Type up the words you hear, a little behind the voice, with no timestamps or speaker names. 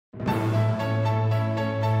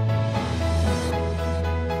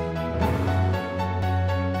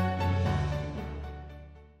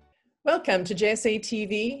Welcome to JSA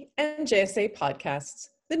TV and JSA Podcasts,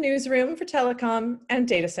 the newsroom for telecom and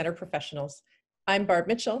data center professionals. I'm Barb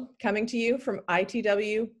Mitchell, coming to you from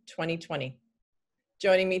ITW 2020.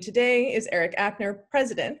 Joining me today is Erik Ackner,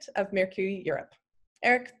 President of Mercku Europe.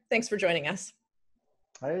 Erik, thanks for joining us.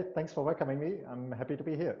 Hi, thanks for welcoming me. I'm happy to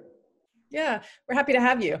be here. Yeah, we're happy to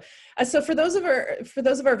have you. So for those of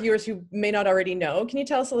our viewers who may not already know, can you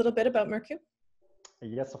tell us a little bit about Mercku?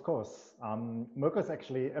 Yes, of course. Mercku is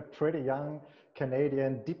actually a pretty young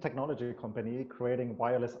Canadian deep technology company creating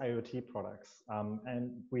wireless IoT products.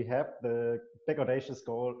 And we have the big audacious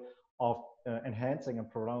goal of enhancing and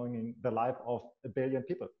prolonging the life of 1 billion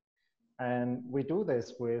people. And we do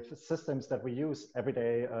this with systems that we use every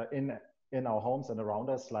day in our homes and around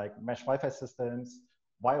us, like mesh Wi-Fi systems,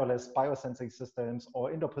 wireless biosensing systems,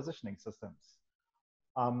 or indoor positioning systems.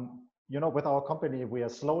 With our company, we are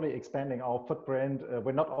slowly expanding our footprint.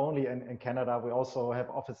 We're not only in Canada, we also have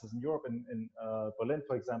offices in Europe, in Berlin,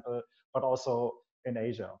 for example, but also in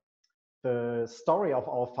Asia. The story of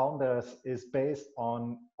our founders is based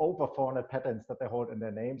on over 400 patents that they hold in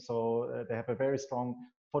their name. So they have a very strong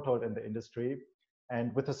foothold in the industry.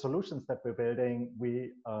 And with the solutions that we're building,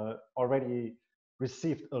 we already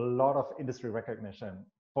received a lot of industry recognition.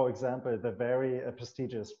 For example, the very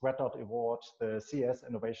prestigious Red Dot Award, the CS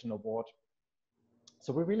Innovation Award.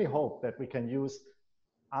 So we really hope that we can use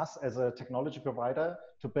us as a technology provider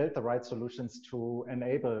to build the right solutions to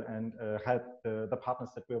enable and help the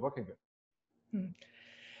partners that we're working with.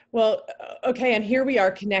 Well, okay, and here we are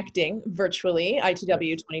connecting virtually,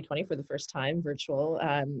 ITW 2020 for the first time, virtual,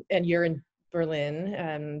 and you're in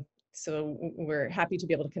Berlin. So we're happy to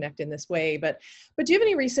be able to connect in this way. But do you have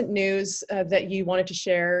any recent news that you wanted to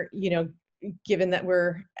share, given that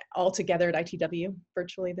we're all together at ITW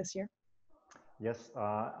virtually this year? Yes,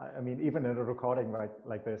 I mean, even in a recording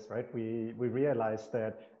like this, right, we realized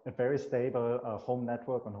that a very stable home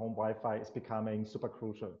network and home Wi-Fi is becoming super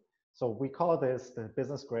crucial. So we call this the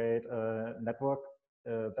business grade network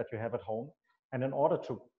that you have at home. And in order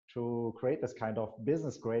to create this kind of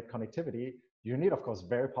business grade connectivity, you need, of course,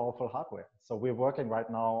 very powerful hardware. So we're working right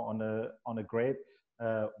now on a great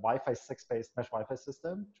Wi-Fi 6-based mesh Wi-Fi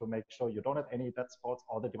system to make sure you don't have any dead spots,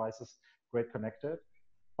 all the devices great connected.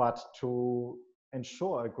 But to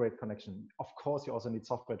ensure a great connection, of course, you also need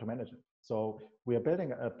software to manage it. So we are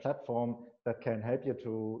building a platform that can help you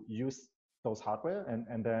to use those hardware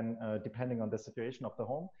and then depending on the situation of the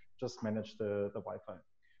home, just manage the Wi-Fi.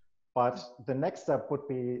 But the next step would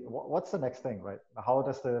be, what's the next thing, right? How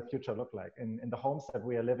does the future look like? In the homes that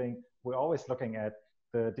we are living, we're always looking at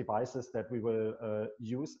the devices that we will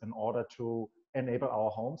use in order to enable our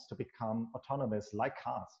homes to become autonomous like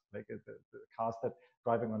cars, like the cars that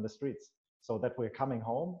driving on the streets. So that we're coming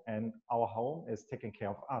home and our home is taking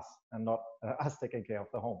care of us and not us taking care of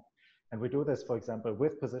the home. And we do this, for example,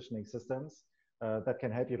 with positioning systems that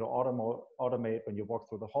can help you to automate when you walk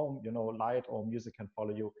through the home, light or music can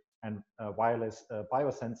follow you, and wireless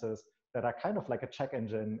biosensors that are kind of like a check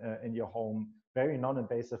engine in your home, very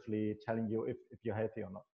non-invasively telling you if you're healthy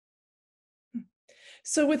or not.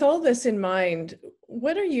 So with all this in mind,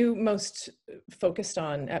 what are you most focused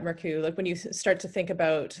on at Mercku? Like when you start to think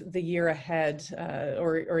about the year ahead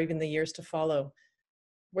or even the years to follow,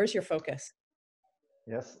 where's your focus?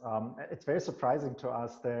 Yes, it's very surprising to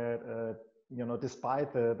us that,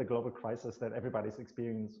 despite the global crisis that everybody's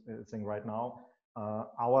experiencing right now,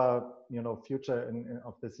 our future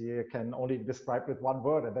of this year can only be described with one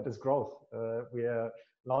word, and that is growth. We are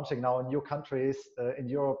launching now in new countries in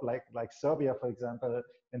Europe, like Serbia, for example,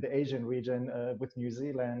 in the Asian region, with New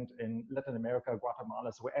Zealand, in Latin America,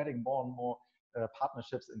 Guatemala. So we're adding more and more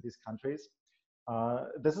partnerships in these countries.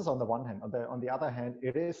 This is on the one hand. On the other hand,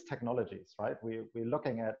 it is technologies, right? We're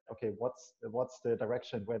looking at, okay, what's the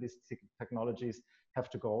direction where these technologies have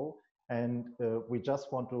to go? And we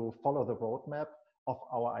just want to follow the roadmap of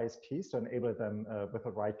our ISPs to enable them with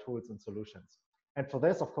the right tools and solutions. And for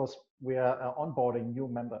this, of course, we are onboarding new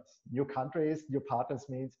members, new countries, new partners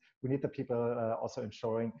means we need the people also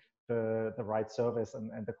ensuring the right service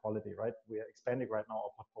and the quality, right? We are expanding right now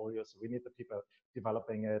our portfolio, so we need the people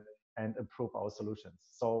developing it and improve our solutions.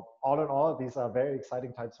 So all in all, these are very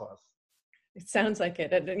exciting times for us. It sounds like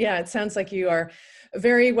it. Yeah, it sounds like you are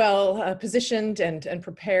very well positioned and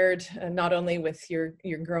prepared, not only with your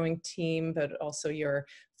growing team, but also your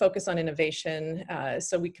focus on innovation.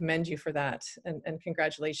 So we commend you for that and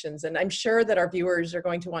congratulations. And I'm sure that our viewers are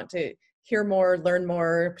going to want to hear more, learn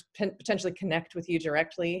more, potentially connect with you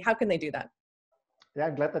directly. How can they do that? Yeah,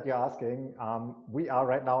 I'm glad that you're asking. We are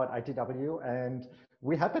right now at ITW, and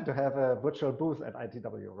we happen to have a virtual booth at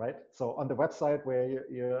ITW, right? So on the website where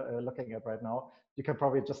you're looking at right now, you can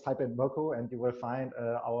probably just type in Mercku and you will find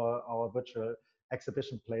our virtual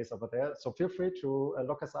exhibition place over there. So feel free to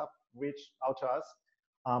look us up, reach out to us.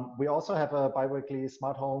 We also have a bi-weekly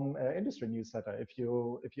smart home industry newsletter. If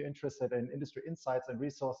you're interested in industry insights and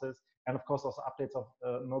resources, and of course also updates of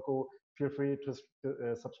Mercku, feel free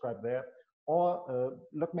to subscribe there. Or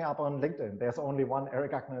look me up on LinkedIn. There's only one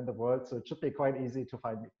Erik Ackner in the world, so it should be quite easy to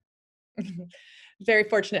find me. Very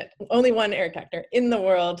fortunate. Only one Erik Ackner in the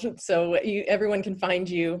world. So everyone can find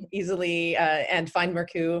you easily and find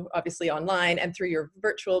Mercku obviously online and through your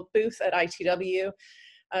virtual booth at ITW.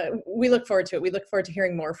 We look forward to it. We look forward to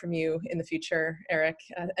hearing more from you in the future, Erik.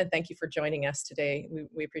 And thank you for joining us today.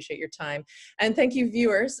 We appreciate your time. And thank you,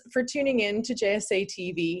 viewers, for tuning in to JSA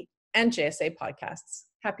TV and JSA podcasts.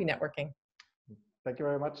 Happy networking. Thank you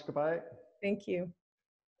very much. Goodbye. Thank you.